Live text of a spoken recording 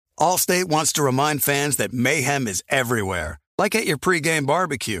Allstate wants to remind fans that mayhem is everywhere, like at your pregame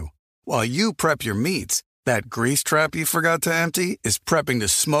barbecue. While you prep your meats, that grease trap you forgot to empty is prepping to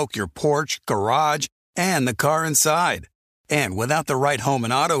smoke your porch, garage, and the car inside. And without the right home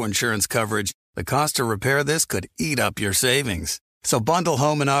and auto insurance coverage, the cost to repair this could eat up your savings. So bundle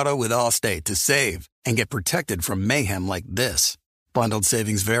home and auto with Allstate to save and get protected from mayhem like this. Bundled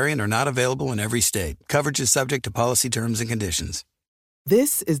savings vary and are not available in every state. Coverage is subject to policy terms and conditions.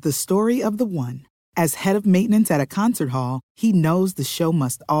 This is the story of the one. As head of maintenance at a concert hall, he knows the show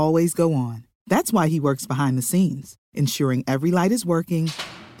must always go on. That's why he works behind the scenes, ensuring every light is working,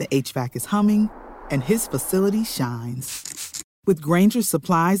 the HVAC is humming, and his facility shines. With Grainger's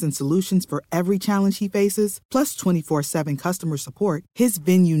supplies and solutions for every challenge he faces, plus 24/7 customer support, his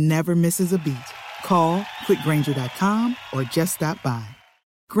venue never misses a beat. Call quickgrainger.com or just stop by.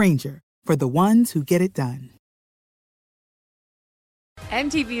 Grainger, for the ones who get it done.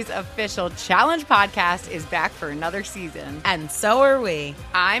 MTV's official Challenge podcast is back for another season. And so are we.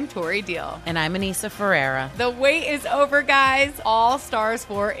 I'm Tori Deal. And I'm Anissa Ferreira. The wait is over, guys. All Stars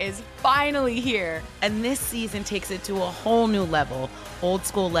 4 is finally here. And this season takes it to a whole new level. Old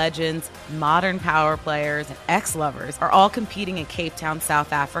school legends, modern power players, and ex-lovers are all competing in Cape Town,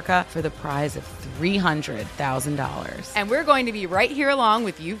 South Africa for the prize of $300,000. And we're going to be right here along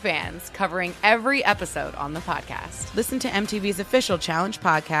with you fans, covering every episode on the podcast. Listen to MTV's official Challenge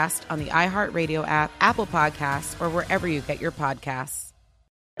podcast on the iHeartRadio app, Apple Podcasts, or wherever you get your podcasts.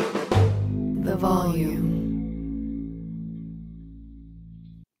 The Volume.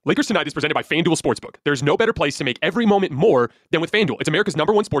 Lakers Tonight is presented by FanDuel Sportsbook. There's no better place to make every moment more than with FanDuel. It's America's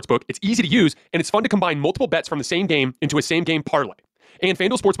 #1 sportsbook. It's easy to use, and it's fun to combine multiple bets from the same game into a same-game parlay. And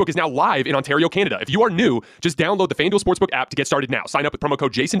FanDuel Sportsbook is now live in Ontario, Canada. If you are new, just download the FanDuel Sportsbook app to get started now. Sign up with promo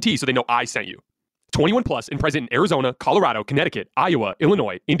code JASONT so they know I sent you. 21 plus and present in Arizona, Colorado, Connecticut, Iowa,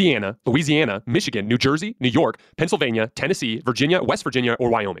 Illinois, Indiana, Louisiana, Michigan, New Jersey, New York, Pennsylvania, Tennessee, Virginia, West Virginia, or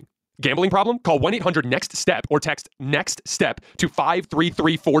Wyoming. Gambling problem? Call 1-800-NEXT-STEP or text NEXT-STEP to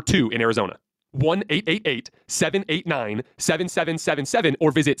 53342 in Arizona. 1-888-789-7777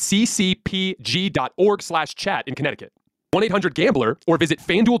 or visit ccpg.org/chat in Connecticut. 1-800-GAMBLER or visit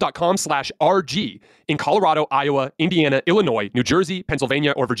fanduel.com/RG in Colorado, Iowa, Indiana, Illinois, New Jersey,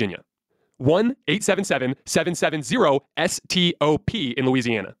 Pennsylvania, or Virginia. 1-877-770-STOP in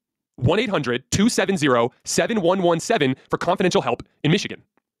Louisiana. 1-800-270-7117 for confidential help in Michigan.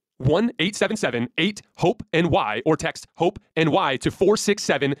 1-877-8-HOPE-NY or text HOPE-NY to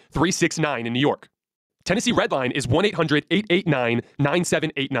 467-369 in New York. Tennessee Redline is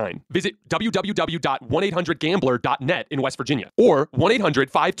 1-800-889-9789. Visit www.1800gambler.net in West Virginia or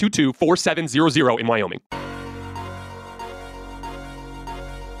 1-800-522-4700 in Wyoming.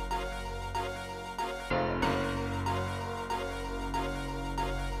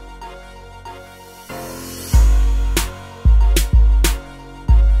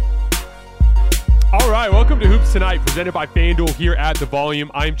 All right, welcome to Hoops Tonight, presented by FanDuel here at The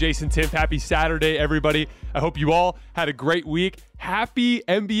Volume. I'm Jason Timp. Happy Saturday, everybody. I hope you all had a great week. Happy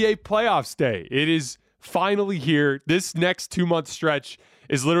NBA Playoffs Day. It is finally here. This next 2-month stretch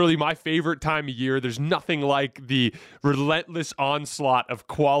is literally my favorite time of year. There's nothing like the relentless onslaught of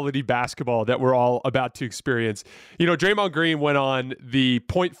quality basketball that we're all about to experience. You know, Draymond Green went on the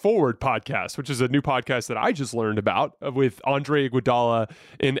Point Forward podcast, which is a new podcast that I just learned about with Andre Iguodala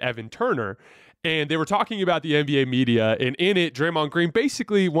and Evan Turner. And they were talking about the NBA media, and in it, Draymond Green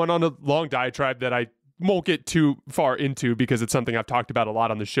basically went on a long diatribe that I won't get too far into because it's something I've talked about a lot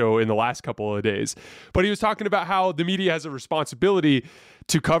on the show in the last couple of days. But he was talking about how the media has a responsibility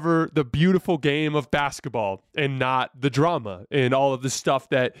to cover the beautiful game of basketball and not the drama and all of the stuff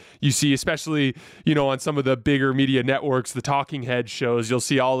that you see, especially, you know, on some of the bigger media networks, the talking head shows. You'll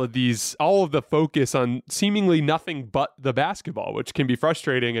see all of the focus on seemingly nothing but the basketball, which can be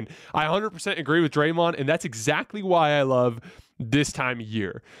frustrating. And I 100% agree with Draymond, and that's exactly why I love this time of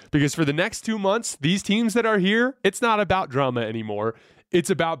year, because for the next 2 months, these teams that are here, it's not about drama anymore.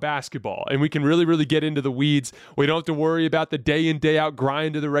 It's about basketball, and we can really, really get into the weeds. We don't have to worry about the day in, day out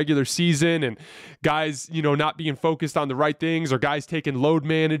grind of the regular season and guys, you know, not being focused on the right things, or guys taking load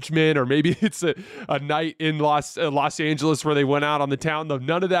management, or maybe it's a night in Los Angeles where they went out on the town.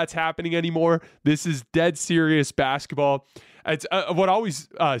 None of that's happening anymore. This is dead serious basketball. It's what always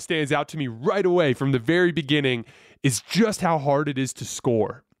stands out to me right away from the very beginning is just how hard it is to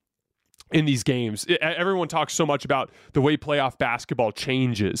score. in these games. Everyone talks so much about the way playoff basketball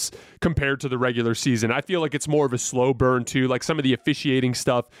changes compared to the regular season. I feel like it's more of a slow burn too. Like some of the officiating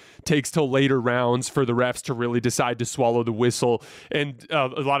stuff takes till later rounds for the refs to really decide to swallow the whistle, and a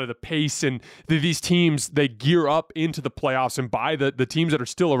lot of the pace and these teams, they gear up into the playoffs, and by the teams that are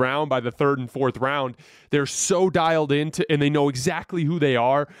still around by the third and fourth round, they're so dialed into and they know exactly who they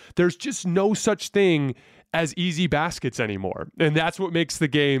are. There's just no such thing as easy baskets anymore. And that's what makes the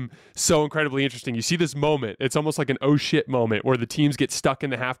game so incredibly interesting. You see this moment, it's almost like an oh shit moment where the teams get stuck in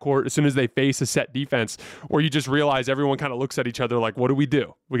the half court as soon as they face a set defense, or you just realize everyone kind of looks at each other like, what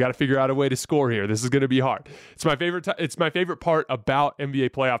do? We got to figure out a way to score here. This is going to be hard. It's my favorite part about NBA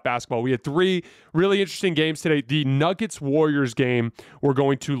playoff basketball. We had 3 really interesting games today. The Nuggets-Warriors game we're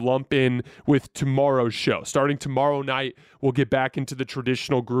going to lump in with tomorrow's show. Starting tomorrow night, we'll get back into the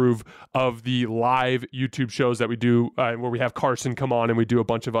traditional groove of the live YouTube shows that we do where we have Carson come on and we do a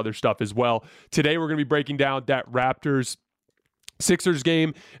bunch of other stuff as well. Today, we're going to be breaking down that Raptors-Sixers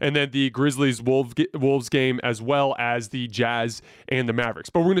game and then the Grizzlies-Wolves game, as well as the Jazz and the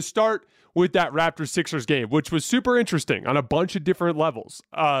Mavericks. But we're going to start with that Raptors-Sixers game, which was super interesting on a bunch of different levels.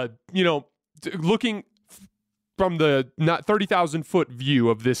 Looking from the 30,000-foot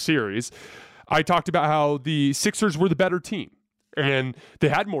view of this series, I talked about how the Sixers were the better team and they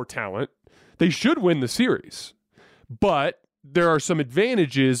had more talent. They should win the series, but there are some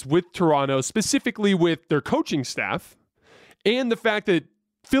advantages with Toronto, specifically with their coaching staff and the fact that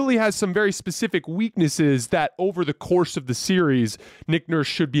Philly has some very specific weaknesses that over the course of the series, Nick Nurse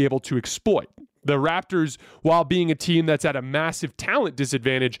should be able to exploit. The Raptors, while being a team that's at a massive talent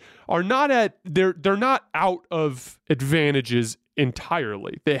disadvantage, they're not out of advantages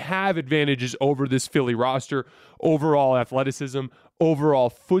entirely. They have advantages over this Philly roster, overall athleticism,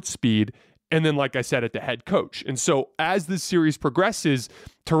 overall foot speed, and then, like I said, at the head coach. And so as this series progresses,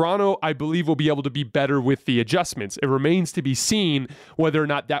 Toronto, I believe, will be able to be better with the adjustments. It remains to be seen whether or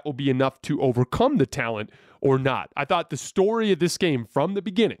not that will be enough to overcome the talent or not. I thought the story of this game from the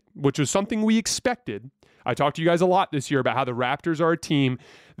beginning, which was something we expected, I talked to you guys a lot this year about how the Raptors are a team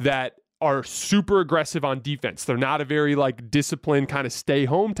that are super aggressive on defense. They're not a very disciplined kind of stay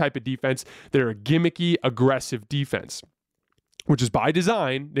home type of defense. They're a gimmicky, aggressive defense, which is by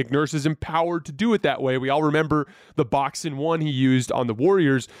design. Nick Nurse is empowered to do it that way. We all remember the box and one he used on the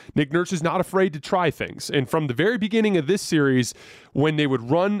Warriors. Nick Nurse is not afraid to try things. And from the very beginning of this series, when they would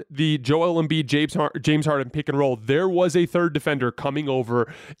run the Joel Embiid, James Harden pick and roll, there was a third defender coming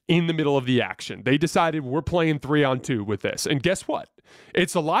over in the middle of the action. They decided we're playing 3-on-2 with this. And guess what?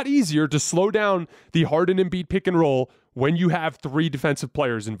 It's a lot easier to slow down the Harden Embiid pick and roll when you have 3 defensive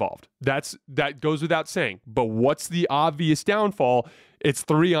players involved. That goes without saying. But what's the obvious downfall? It's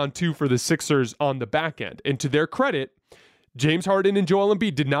 3-on-2 for the Sixers on the back end. And to their credit, James Harden and Joel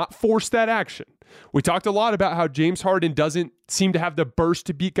Embiid did not force that action. We talked a lot about how James Harden doesn't seem to have the burst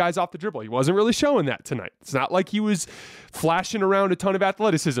to beat guys off the dribble. He wasn't really showing that tonight. It's not like he was flashing around a ton of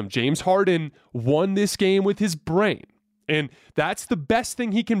athleticism. James Harden won this game with his brain. And that's the best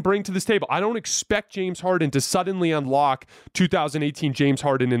thing he can bring to this table. I don't expect James Harden to suddenly unlock 2018 James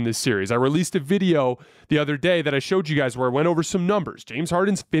Harden in this series. I released a video the other day that I showed you guys where I went over some numbers. James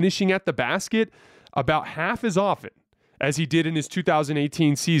Harden's finishing at the basket about half as often as he did in his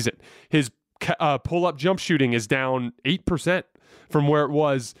 2018 season. His pull-up jump shooting is down 8% from where it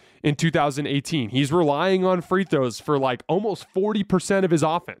was in 2018. He's relying on free throws for almost 40% of his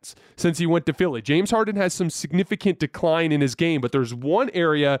offense since he went to Philly. James Harden has some significant decline in his game, but there's one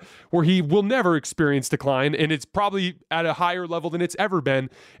area where he will never experience decline, and it's probably at a higher level than it's ever been,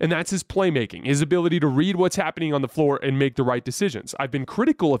 and that's his playmaking, his ability to read what's happening on the floor and make the right decisions. I've been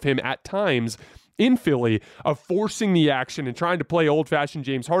critical of him at times in Philly of forcing the action and trying to play old-fashioned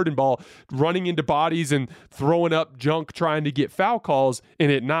James Harden ball, running into bodies and throwing up junk trying to get foul calls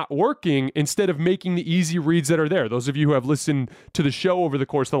and it not working instead of making the easy reads that are there. Those of you who have listened to the show over the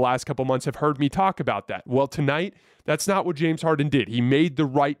course of the last couple months have heard me talk about that. Well, tonight, that's not what James Harden did. He made the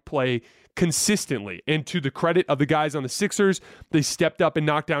right play consistently. And to the credit of the guys on the Sixers, they stepped up and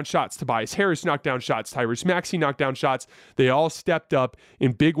knocked down shots. Tobias Harris knocked down shots. Tyrese Maxey knocked down shots. They all stepped up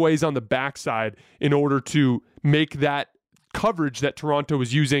in big ways on the backside in order to make that coverage that Toronto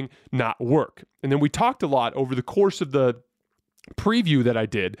was using not work. And then we talked a lot over the course of the preview that I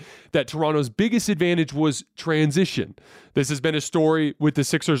did that Toronto's biggest advantage was transition. This has been a story with the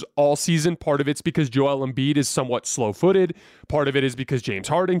Sixers all season. Part of it's because Joel Embiid is somewhat slow-footed. Part of it is because James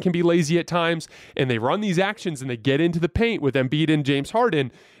Harden can be lazy at times, and they run these actions and they get into the paint with Embiid and James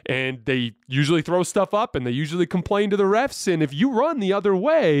Harden, And they usually throw stuff up and they usually complain to the refs. And if you run the other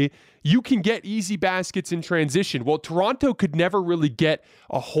way, you can get easy baskets in transition. Well, Toronto could never really get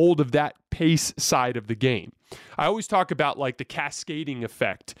a hold of that pace side of the game. I always talk about like the cascading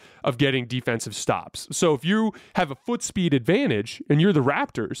effect of getting defensive stops. So if you have a foot speed advantage and you're the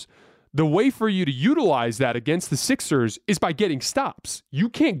Raptors, the way for you to utilize that against the Sixers is by getting stops. You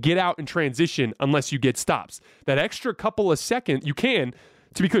can't get out in transition unless you get stops. That extra couple of seconds, you can,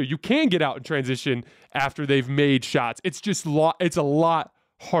 to be clear, you can get out in transition after they've made shots. It's just it's a lot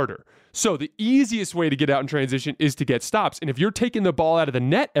harder. So the easiest way to get out in transition is to get stops. And if you're taking the ball out of the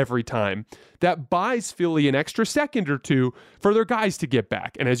net every time, that buys Philly an extra second or two for their guys to get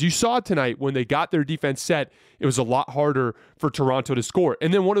back. And as you saw tonight, when they got their defense set, it was a lot harder for Toronto to score.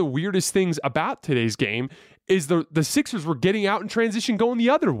 And then one of the weirdest things about today's game is the Sixers were getting out in transition going the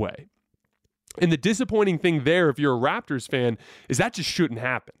other way. And the disappointing thing there, if you're a Raptors fan, is that just shouldn't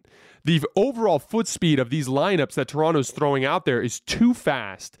happen. The overall foot speed of these lineups that Toronto's throwing out there is too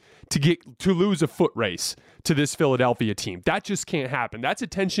fast to lose a foot race to this Philadelphia team. That just can't happen. That's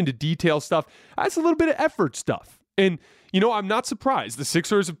attention to detail stuff. That's a little bit of effort stuff. And, I'm not surprised. The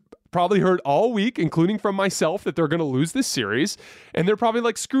Sixers have probably heard all week, including from myself, that they're going to lose this series. And they're probably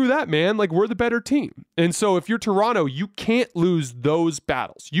like, screw that, man. Like, we're the better team. And so if you're Toronto, you can't lose those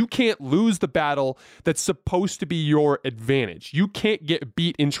battles. You can't lose the battle that's supposed to be your advantage. You can't get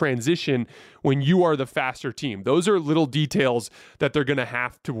beat in transition when you are the faster team. Those are little details that they're going to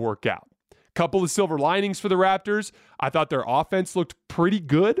have to work out. Couple of silver linings for the Raptors. I thought their offense looked pretty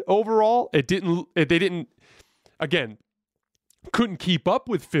good overall. They didn't, again, couldn't keep up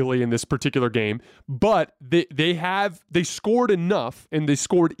with Philly in this particular game, but they scored enough and they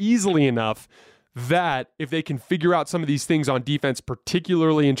scored easily enough that if they can figure out some of these things on defense,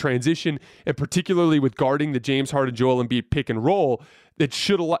 particularly in transition and particularly with guarding the James Harden, Joel Embiid pick and roll, they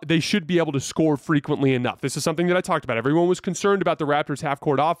should be able to score frequently enough. This is something that I talked about. Everyone was concerned about the Raptors'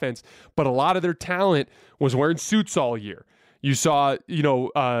 half-court offense, but a lot of their talent was wearing suits all year. You saw, we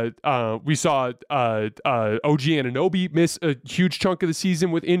saw OG Anunoby miss a huge chunk of the season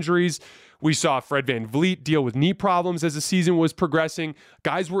with injuries. We saw Fred VanVleet deal with knee problems as the season was progressing.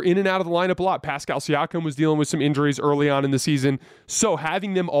 Guys were in and out of the lineup a lot. Pascal Siakam was dealing with some injuries early on in the season. So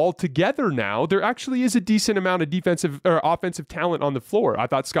having them all together now, there actually is a decent amount of defensive or offensive talent on the floor. I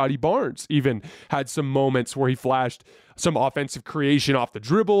thought Scotty Barnes even had some moments where he flashed some offensive creation off the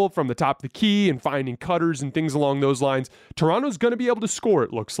dribble from the top of the key and finding cutters and things along those lines. Toronto's going to be able to score,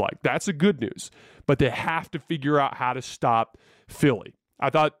 it looks like. That's a good news. But they have to figure out how to stop Philly. I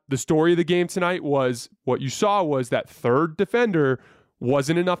thought the story of the game tonight was what you saw was that third defender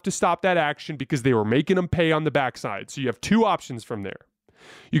wasn't enough to stop that action because they were making them pay on the backside. So you have two options from there.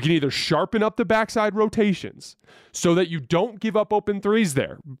 You can either sharpen up the backside rotations so that you don't give up open threes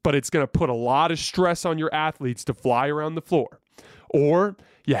there, but it's going to put a lot of stress on your athletes to fly around the floor. Or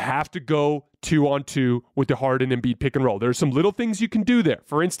you have to go 2-on-2 with the Harden and Embiid pick and roll. There's some little things you can do there.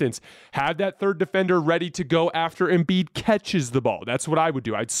 For instance, have that third defender ready to go after Embiid catches the ball. That's what I would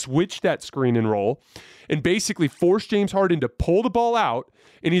do. I'd switch that screen and roll and basically force James Harden to pull the ball out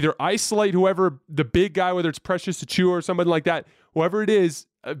and either isolate whoever, the big guy, whether it's Precious Achiuwa or somebody like that, whoever it is,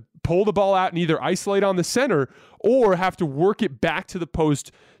 pull the ball out and either isolate on the center or have to work it back to the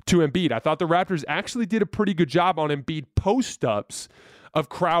post to Embiid. I thought the Raptors actually did a pretty good job on Embiid post-ups of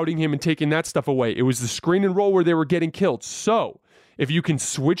crowding him and taking that stuff away. It was the screen and roll where they were getting killed. So if you can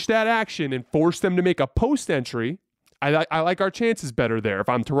switch that action and force them to make a post entry, I like our chances better there if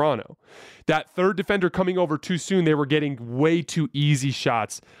I'm Toronto. That third defender coming over too soon, they were getting way too easy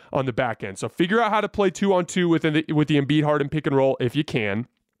shots on the back end. So figure out how to play 2-on-2 with the Embiid Harden pick and roll if you can.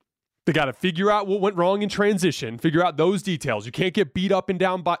 They got to figure out what went wrong in transition, figure out those details. You can't get beat up and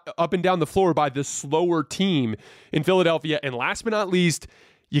down the floor by the slower team in Philadelphia. And last but not least,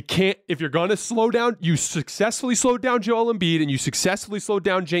 you can't, if you're going to slow down, you successfully slowed down Joel Embiid and you successfully slowed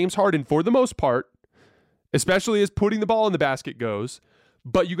down James Harden for the most part, especially as putting the ball in the basket goes,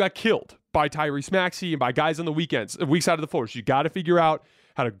 but you got killed by Tyrese Maxey and by guys on the weak side of the floor. So you got to figure out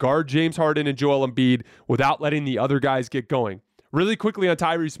how to guard James Harden and Joel Embiid without letting the other guys get going. Really quickly on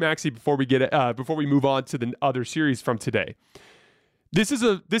Tyrese Maxey before we move on to the other series from today. This is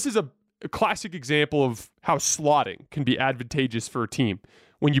a classic example of how slotting can be advantageous for a team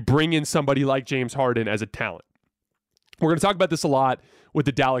when you bring in somebody like James Harden as a talent. We're going to talk about this a lot with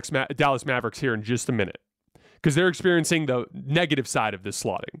the Dallas Mavericks here in just a minute because they're experiencing the negative side of this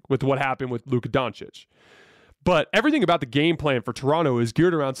slotting with what happened with Luka Doncic. But everything about the game plan for Toronto is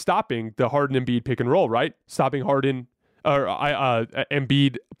geared around stopping the Harden Embiid pick and roll, right? Stopping Harden or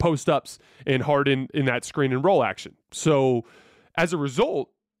Embiid post-ups and Harden in that screen and roll action. So as a result,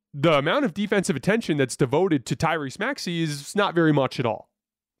 the amount of defensive attention that's devoted to Tyrese Maxey is not very much at all.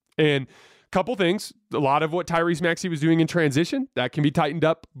 And couple things, a lot of what Tyrese Maxey was doing in transition, that can be tightened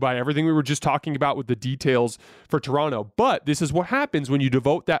up by everything we were just talking about with the details for Toronto. But this is what happens when you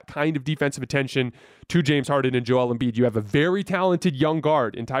devote that kind of defensive attention to James Harden and Joel Embiid. You have a very talented young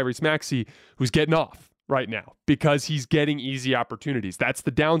guard in Tyrese Maxey who's getting off right now because he's getting easy opportunities. That's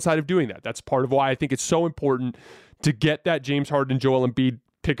the downside of doing that. That's part of why I think it's so important to get that James Harden, Joel Embiid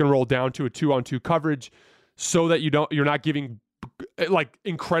pick and roll down to a 2-on-2 coverage so that you're not giving like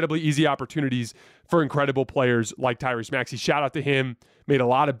incredibly easy opportunities for incredible players like Tyrese Maxey. Shout out to him. Made a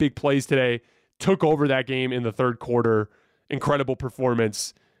lot of big plays today. Took over that game in the third quarter. Incredible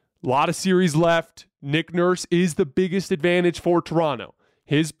performance. A lot of series left. Nick Nurse is the biggest advantage for Toronto.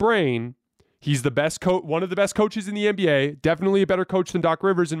 His brain, he's the best coach, one of the best coaches in the NBA. Definitely a better coach than Doc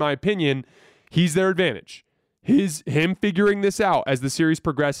Rivers, in my opinion. He's their advantage. Him figuring this out as the series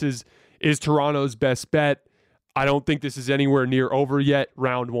progresses is Toronto's best bet. I don't think this is anywhere near over yet.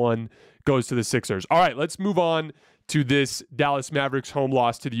 Round one goes to the Sixers. All right, let's move on to this Dallas Mavericks home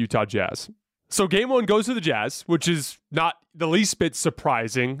loss to the Utah Jazz. So game one goes to the Jazz, which is not the least bit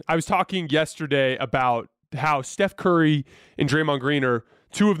surprising. I was talking yesterday about how Steph Curry and Draymond Green are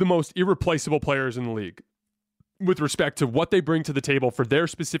two of the most irreplaceable players in the league with respect to what they bring to the table for their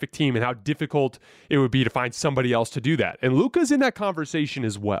specific team and how difficult it would be to find somebody else to do that. And Luka's in that conversation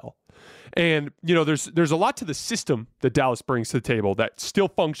as well. And, you know, there's a lot to the system that Dallas brings to the table that still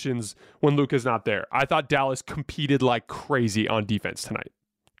functions when Luka's not there. I thought Dallas competed like crazy on defense tonight.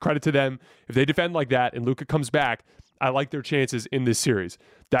 Credit to them. If they defend like that and Luka comes back, I like their chances in this series.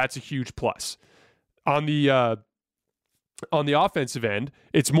 That's a huge plus. On the offensive end,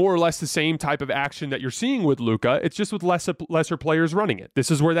 it's more or less the same type of action that you're seeing with Luka. It's just with lesser players running it.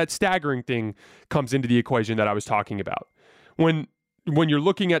 This is where that staggering thing comes into the equation that I was talking about. When you're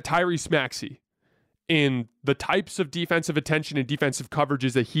looking at Tyrese Maxey in the types of defensive attention and defensive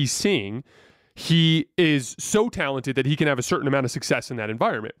coverages that he's seeing, he is so talented that he can have a certain amount of success in that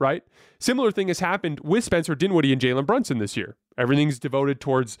environment, right? Similar thing has happened with Spencer Dinwiddie and Jalen Brunson this year. Everything's devoted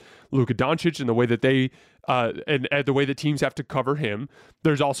towards Luka Doncic and the way that they and the way that teams have to cover him.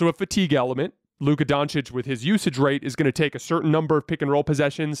 There's also a fatigue element. Luka Doncic, with his usage rate, is going to take a certain number of pick and roll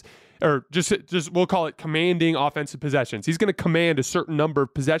possessions, or just we'll call it commanding offensive possessions. He's going to command a certain number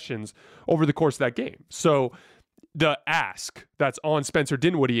of possessions over the course of that game. So the ask that's on Spencer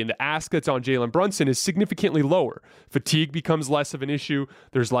Dinwiddie and the ask that's on Jalen Brunson is significantly lower. Fatigue becomes less of an issue.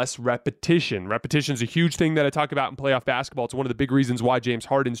 There's less repetition. Repetition is a huge thing that I talk about in playoff basketball. It's one of the big reasons why James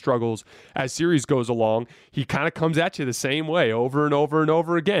Harden struggles as series goes along. He kind of comes at you the same way over and over and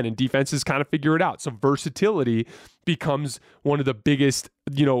over again, and defenses kind of figure it out. So versatility becomes one of the biggest,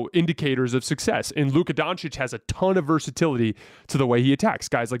 indicators of success. And Luka Doncic has a ton of versatility to the way he attacks.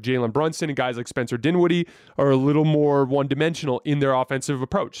 Guys like Jalen Brunson and guys like Spencer Dinwiddie are a little more one-dimensional in their offensive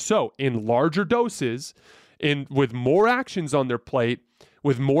approach. So in larger doses, with more actions on their plate,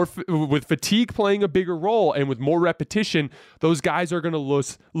 with fatigue playing a bigger role and with more repetition, those guys are going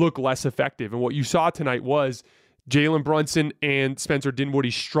to look less effective. And what you saw tonight was Jalen Brunson and Spencer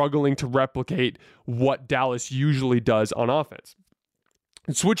Dinwiddie struggling to replicate what Dallas usually does on offense.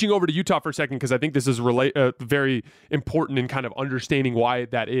 And switching over to Utah for a second, because I think this is very important in kind of understanding why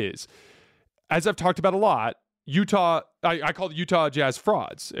that is. As I've talked about a lot, Utah, I call the Utah Jazz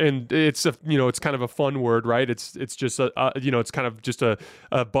frauds, and it's kind of a fun word, right? It's just it's kind of just a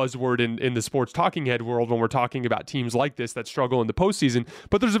buzzword in the sports talking head world when we're talking about teams like this that struggle in the postseason.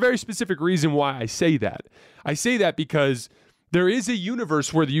 But there's a very specific reason why I say that. I say that because there is a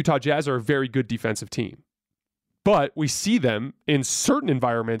universe where the Utah Jazz are a very good defensive team, but we see them in certain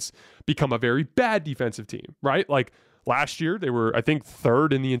environments become a very bad defensive team, right? Like last year, they were, I think,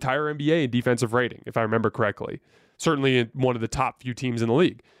 third in the entire NBA in defensive rating, if I remember correctly. Certainly in one of the top few teams in the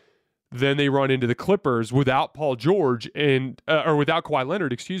league. Then they run into the Clippers without Paul George or without Kawhi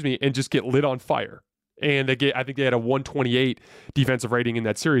Leonard, and just get lit on fire. And I think they had a 128 defensive rating in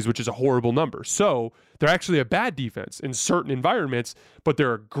that series, which is a horrible number. So they're actually a bad defense in certain environments, but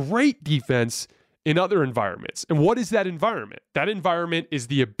they're a great defense in other environments. And what is that environment? That environment is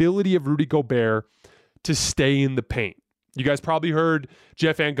the ability of Rudy Gobert to stay in the paint. You guys probably heard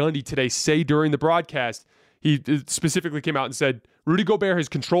Jeff Van Gundy today say during the broadcast, he specifically came out and said, Rudy Gobert has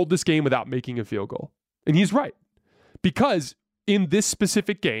controlled this game without making a field goal. And he's right. Because in this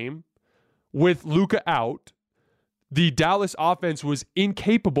specific game, with Luka out, the Dallas offense was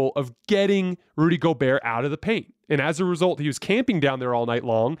incapable of getting Rudy Gobert out of the paint. And as a result, he was camping down there all night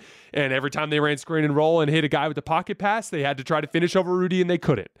long. And every time they ran screen and roll and hit a guy with the pocket pass, they had to try to finish over Rudy, and they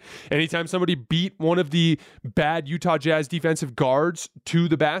couldn't. Anytime somebody beat one of the bad Utah Jazz defensive guards to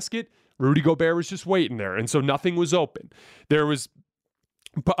the basket, Rudy Gobert was just waiting there. And so nothing was open. There was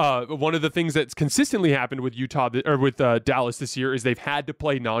one of the things that's consistently happened with Dallas this year is they've had to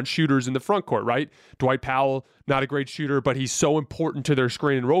play non-shooters in the front court, right? Dwight Powell, not a great shooter, but he's so important to their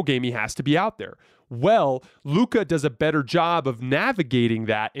screen and roll game, he has to be out there. Well, Luka does a better job of navigating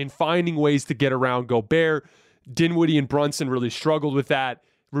that and finding ways to get around Gobert. Dinwiddie and Brunson really struggled with that.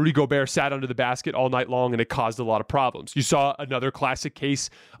 Rudy Gobert sat under the basket all night long, and it caused a lot of problems. You saw another classic case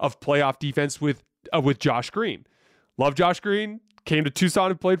of playoff defense with Josh Green. Love Josh Green. Came to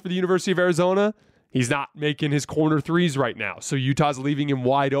Tucson and played for the University of Arizona. He's not making his corner threes right now. So Utah's leaving him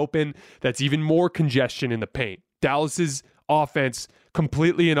wide open. That's even more congestion in the paint. Dallas's offense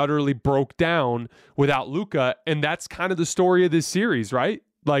completely and utterly broke down without Luka. And that's kind of the story of this series, right?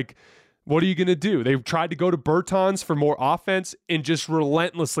 Like, what are you going to do? They've tried to go to Bertans for more offense, and just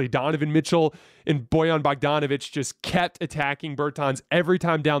relentlessly, Donovan Mitchell and Bojan Bogdanovic just kept attacking Bertans every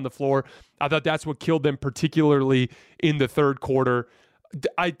time down the floor. I thought that's what killed them, particularly in the third quarter.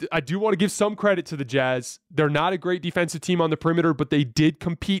 I do want to give some credit to the Jazz. They're not a great defensive team on the perimeter, but they did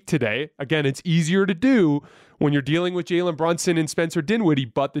compete today. Again, it's easier to do when you're dealing with Jalen Brunson and Spencer Dinwiddie,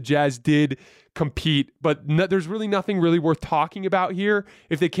 but the Jazz did compete. But there's really nothing really worth talking about here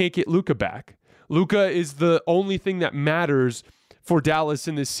if they can't get Luka back. Luka is the only thing that matters for Dallas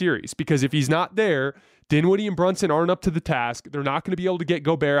in this series, because if he's not there, Dinwiddie and Brunson aren't up to the task. They're not going to be able to get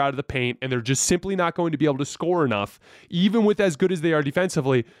Gobert out of the paint, and they're just simply not going to be able to score enough. Even with as good as they are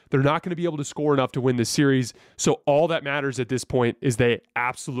defensively, they're not going to be able to score enough to win this series. So all that matters at this point is they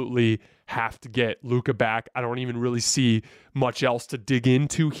absolutely have to get Luka back. I don't even really see much else to dig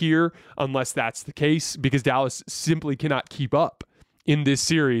into here unless that's the case, because Dallas simply cannot keep up in this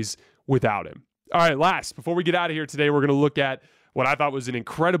series without him. All right, last, before we get out of here today, we're going to look at what I thought was an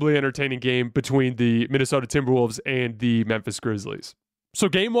incredibly entertaining game between the Minnesota Timberwolves and the Memphis Grizzlies. So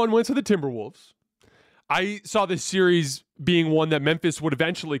game one went to the Timberwolves. I saw this series being one that Memphis would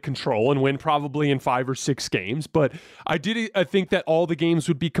eventually control and win probably in 5 or 6 games. But I think that all the games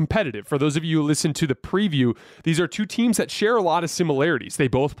would be competitive. For those of you who listened to the preview, these are two teams that share a lot of similarities. They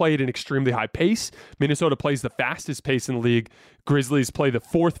both play at an extremely high pace. Minnesota plays the fastest pace in the league. Grizzlies play the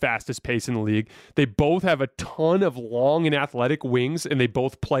 4th fastest pace in the league. They both have a ton of long and athletic wings, and they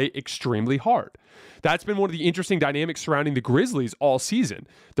both play extremely hard. That's been one of the interesting dynamics surrounding the Grizzlies all season.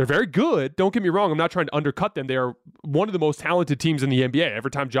 They're very good. Don't get me wrong. I'm not trying to undercut them. They are one of the most talented teams in the NBA.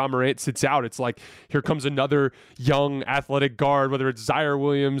 Every time Ja Morant sits out, it's like, here comes another young athletic guard, whether it's Zaire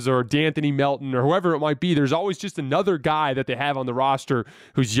Williams or D'Anthony Melton or whoever it might be. There's always just another guy that they have on the roster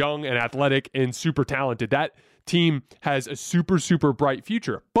who's young and athletic and super talented. That team has a super, super bright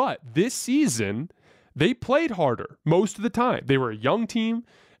future. But this season, they played harder most of the time. They were a young team,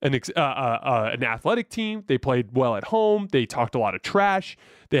 an athletic team. They played well at home. They talked a lot of trash.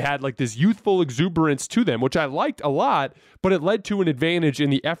 They had like this youthful exuberance to them, which I liked a lot, but it led to an advantage in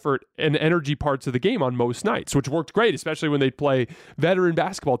the effort and energy parts of the game on most nights, which worked great, especially when they play veteran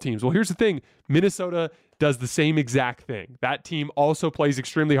basketball teams. Well, here's the thing. Minnesota does the same exact thing. That team also plays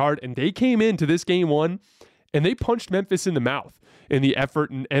extremely hard, and they came into this game one and they punched Memphis in the mouth in the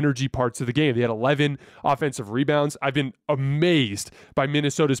effort and energy parts of the game. They had 11 offensive rebounds. I've been amazed by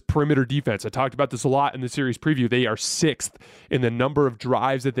Minnesota's perimeter defense. I talked about this a lot in the series preview. They are 6th in the number of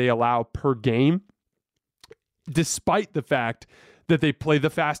drives that they allow per game, despite the fact that they play the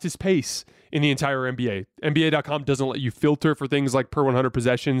fastest pace in the entire NBA. NBA.com doesn't let you filter for things like per 100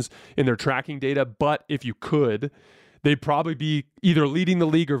 possessions in their tracking data, but if you could, they'd probably be either leading the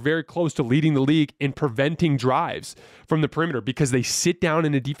league or very close to leading the league in preventing drives from the perimeter, because they sit down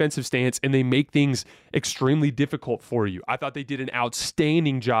in a defensive stance and they make things extremely difficult for you. I thought they did an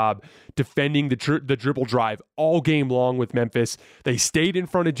outstanding job defending the dribble drive all game long with Memphis. They stayed in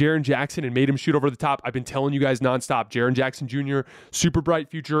front of Jaren Jackson and made him shoot over the top. I've been telling you guys nonstop, Jaren Jackson Jr., super bright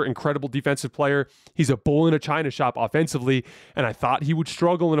future, incredible defensive player. He's a bull in a china shop offensively, and I thought he would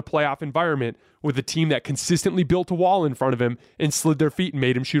struggle in a playoff environment with a team that consistently built a wall in front of him and slid their feet and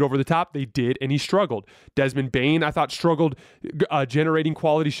made him shoot over the top. They did, and he struggled. Desmond Bane, I thought, struggled generating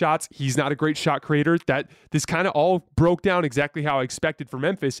quality shots. He's not a great shot creator. This kind of all broke down exactly how I expected for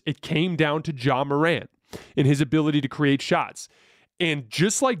Memphis. It came down to Ja Morant and his ability to create shots. And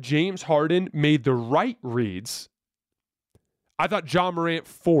just like James Harden made the right reads, I thought Ja Morant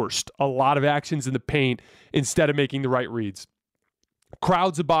forced a lot of actions in the paint instead of making the right reads.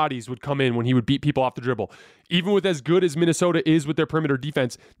 Crowds of bodies would come in when he would beat people off the dribble. Even with as good as Minnesota is with their perimeter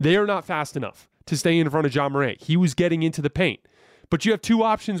defense, they are not fast enough to stay in front of Ja Morant. He was getting into the paint. But you have two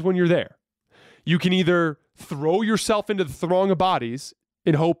options when you're there. You can either throw yourself into the throng of bodies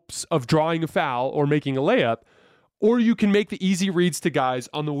in hopes of drawing a foul or making a layup, or you can make the easy reads to guys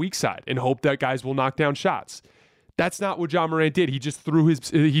on the weak side and hope that guys will knock down shots. That's not what Ja Morant did. He just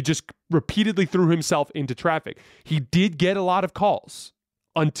repeatedly threw himself into traffic. He did get a lot of calls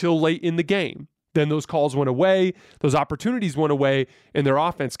until late in the game. Then those calls went away, those opportunities went away, and their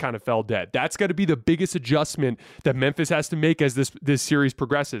offense kind of fell dead. That's got to be the biggest adjustment that Memphis has to make as this series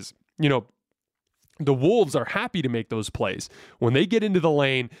progresses. You know, the Wolves are happy to make those plays. When they get into the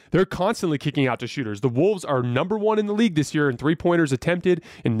lane, they're constantly kicking out to shooters. The Wolves are number 1 in the league this year in three-pointers attempted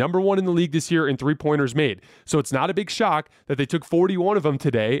and number 1 in the league this year in three-pointers made. So it's not a big shock that they took 41 of them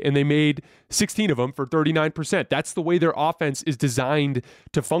today and they made 16 of them for 39%. That's the way their offense is designed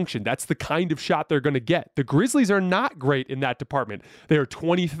to function. That's the kind of shot they're going to get. The Grizzlies are not great in that department. They are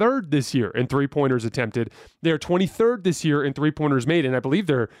 23rd this year in three-pointers attempted. They are 23rd this year in three-pointers made, and I believe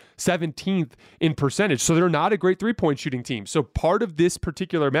they're 17th in percentage. So they're not a great three-point shooting team. So part of this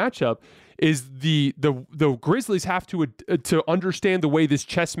particular matchup is the Grizzlies have to understand the way this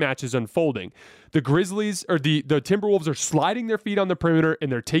chess match is unfolding. The Grizzlies or the Timberwolves are sliding their feet on the perimeter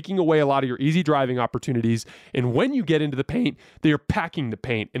and they're taking away a lot of your easy driving opportunities. And when you get into the paint, they are packing the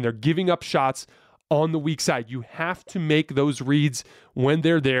paint and they're giving up shots on the weak side. You have to make those reads when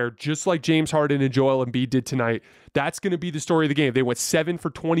they're there, just like James Harden and Joel Embiid did tonight. That's going to be the story of the game. They went 7 for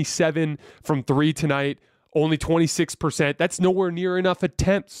 27 from 3 tonight, only 26%. That's nowhere near enough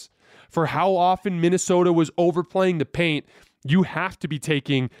attempts for how often Minnesota was overplaying the paint. You have to be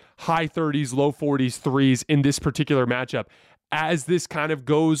taking high 30s, low 40s threes in this particular matchup. As this kind of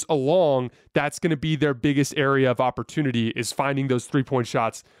goes along, that's going to be their biggest area of opportunity, is finding those three-point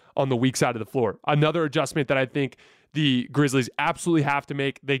shots on the weak side of the floor. Another adjustment that I think the Grizzlies absolutely have to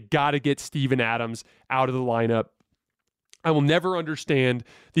make, they got to get Steven Adams out of the lineup. I will never understand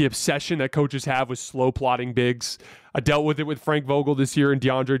the obsession that coaches have with slow plotting bigs. I dealt with it with Frank Vogel this year and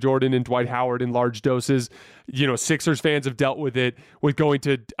DeAndre Jordan and Dwight Howard in large doses. You know, Sixers fans have dealt with it with going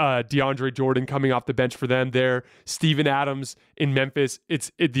to DeAndre Jordan coming off the bench for them there. Steven Adams in Memphis,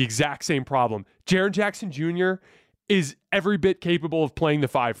 it's the exact same problem. Jaren Jackson Jr. is every bit capable of playing the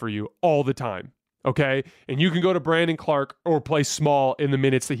 5 for you all the time, okay? And you can go to Brandon Clark or play small in the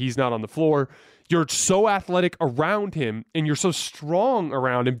minutes that he's not on the floor. You're so athletic around him, and you're so strong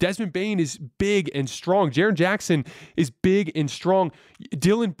around him. Desmond Bane is big and strong. Jaren Jackson is big and strong.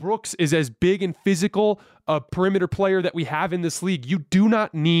 Dylan Brooks is as big and physical a perimeter player that we have in this league. You do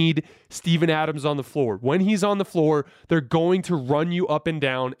not need Steven Adams on the floor. When he's on the floor, they're going to run you up and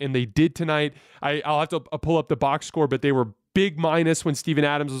down, and they did tonight. I'll have to pull up the box score, but they were big minus when Steven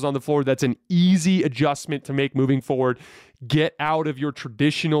Adams was on the floor. That's an easy adjustment to make moving forward. Get out of your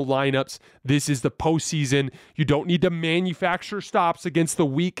traditional lineups. This is the postseason. You don't need to manufacture stops against the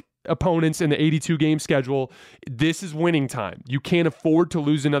weak opponents in the 82-game schedule. This is winning time. You can't afford to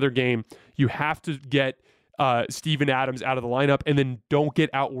lose another game. You have to get Steven Adams out of the lineup, and then don't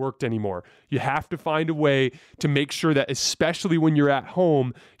get outworked anymore. You have to find a way to make sure that, especially when you're at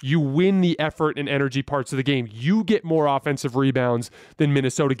home, you win the effort and energy parts of the game. You get more offensive rebounds than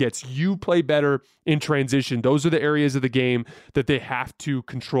Minnesota gets. You play better in transition. Those are the areas of the game that they have to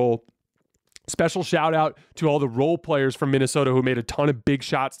control. Special shout out to all the role players from Minnesota who made a ton of big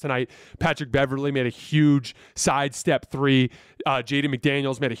shots tonight. Patrick Beverley made a huge sidestep 3. Jaden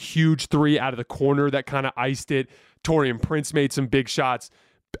McDaniels made a huge 3 out of the corner that kind of iced it. Taurean Prince made some big shots.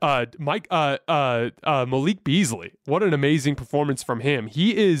 Malik Beasley, what an amazing performance from him.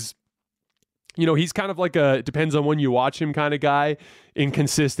 He is, you know, he's kind of like a depends on when you watch him kind of guy.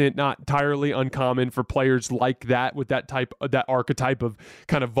 Inconsistent, not entirely uncommon for players like that with that archetype of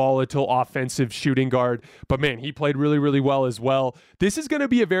kind of volatile offensive shooting guard. But man, he played really, really well as well. This is going to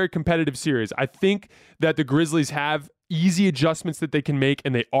be a very competitive series. I think that the Grizzlies have easy adjustments that they can make,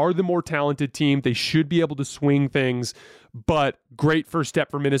 and they are the more talented team. They should be able to swing things, but great first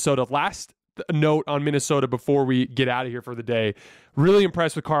step for Minnesota. Last note on Minnesota before we get out of here for the day. Really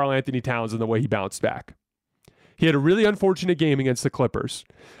impressed with Karl Anthony Towns and the way he bounced back. He had a really unfortunate game against the Clippers.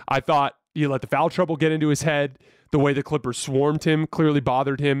 I thought he let the foul trouble get into his head. The way the Clippers swarmed him clearly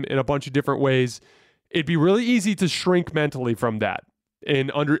bothered him in a bunch of different ways. It'd be really easy to shrink mentally from that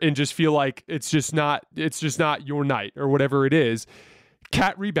and just feel like it's just not your night or whatever it is.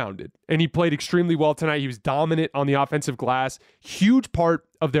 Cat rebounded, and he played extremely well tonight. He was dominant on the offensive glass. Huge part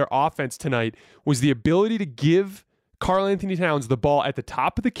of their offense tonight was the ability to give Karl Anthony Towns the ball at the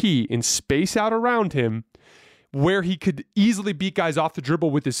top of the key and space out around him where he could easily beat guys off the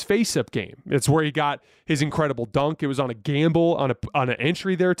dribble with his face-up game. It's where he got his incredible dunk. It was on a gamble, on an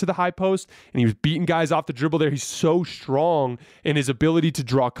entry there to the high post, and he was beating guys off the dribble there. He's so strong, and his ability to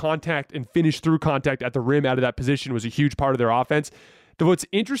draw contact and finish through contact at the rim out of that position was a huge part of their offense. What's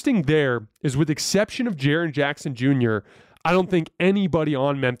interesting there is, with exception of Jaren Jackson Jr., I don't think anybody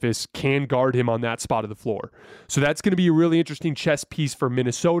on Memphis can guard him on that spot of the floor. So that's going to be a really interesting chess piece for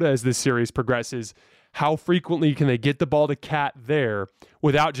Minnesota as this series progresses. How frequently can they get the ball to Cat there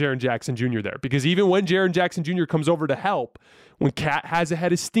without Jaren Jackson Jr. there? Because even when Jaren Jackson Jr. comes over to help, when Cat has a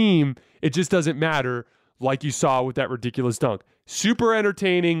head of steam, it just doesn't matter, like you saw with that ridiculous dunk. Super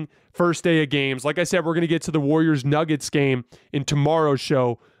entertaining first day of games. Like I said, we're going to get to the Warriors-Nuggets game in tomorrow's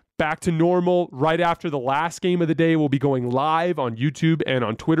show. Back to normal right after the last game of the day. We'll be going live on YouTube and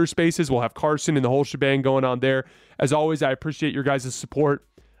on Twitter Spaces. We'll have Carson and the whole shebang going on there. As always, I appreciate your guys' support.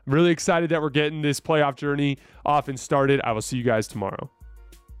 I'm really excited that we're getting this playoff journey off and started. I will see you guys tomorrow.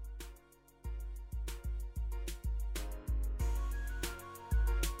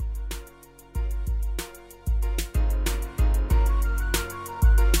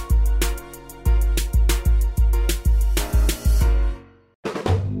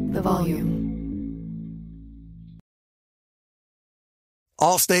 The Volume.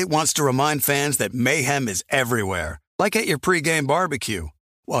 Allstate wants to remind fans that mayhem is everywhere, like at your pregame barbecue.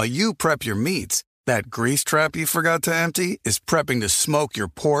 While you prep your meats, that grease trap you forgot to empty is prepping to smoke your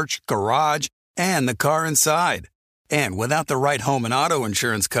porch, garage, and the car inside. And without the right home and auto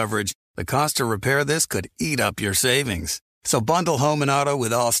insurance coverage, the cost to repair this could eat up your savings. So bundle home and auto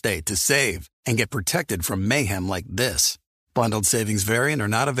with Allstate to save and get protected from mayhem like this. Bundled savings vary and are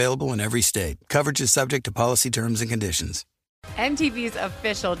not available in every state. Coverage is subject to policy terms and conditions. MTV's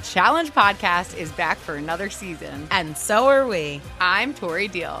official Challenge podcast is back for another season. And so are we. I'm Tori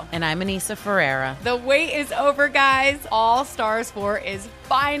Deal. And I'm Anissa Ferreira. The wait is over, guys. All Stars 4 is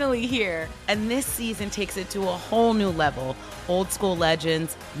finally here. And this season takes it to a whole new level. Old school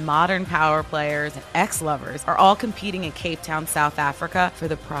legends, modern power players, and ex-lovers are all competing in Cape Town, South Africa for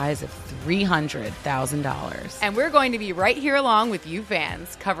the prize of $300,000. And we're going to be right here along with you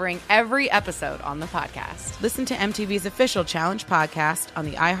fans, covering every episode on the podcast. Listen to MTV's official Challenge podcast on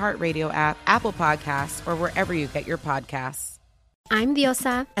the iHeartRadio app, Apple Podcasts, or wherever you get your podcasts. I'm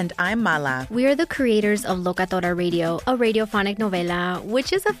Diosa. And I'm Mala. We are the creators of Locatora Radio, a radiophonic novela,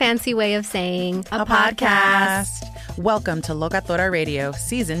 which is a fancy way of saying a podcast. Welcome to Locatora Radio,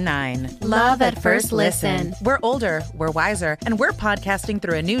 Season 9. Love at first listen. We're older, we're wiser, and we're podcasting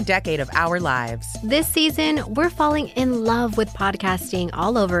through a new decade of our lives. This season, we're falling in love with podcasting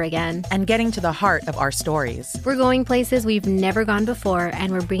all over again. And getting to the heart of our stories. We're going places we've never gone before,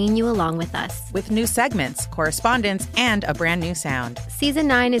 and we're bringing you along with us. With new segments, correspondence, and a brand new sound. Season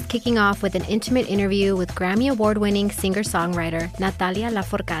 9 is kicking off with an intimate interview with Grammy Award-winning singer-songwriter Natalia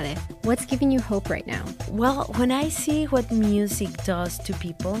Lafourcade. What's giving you hope right now? Well, when I see what music does to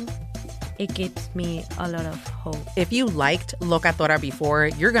people, it gives me a lot of hope. If you liked Locatora before,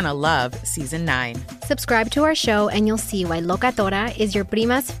 you're going to love Season 9. Subscribe to our show and you'll see why Locatora is your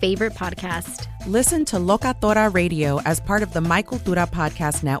prima's favorite podcast. Listen to Locatora Radio as part of the My Cultura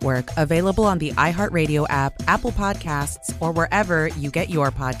Podcast Network, available on the iHeartRadio app, Apple Podcasts, or wherever you get your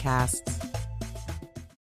podcasts.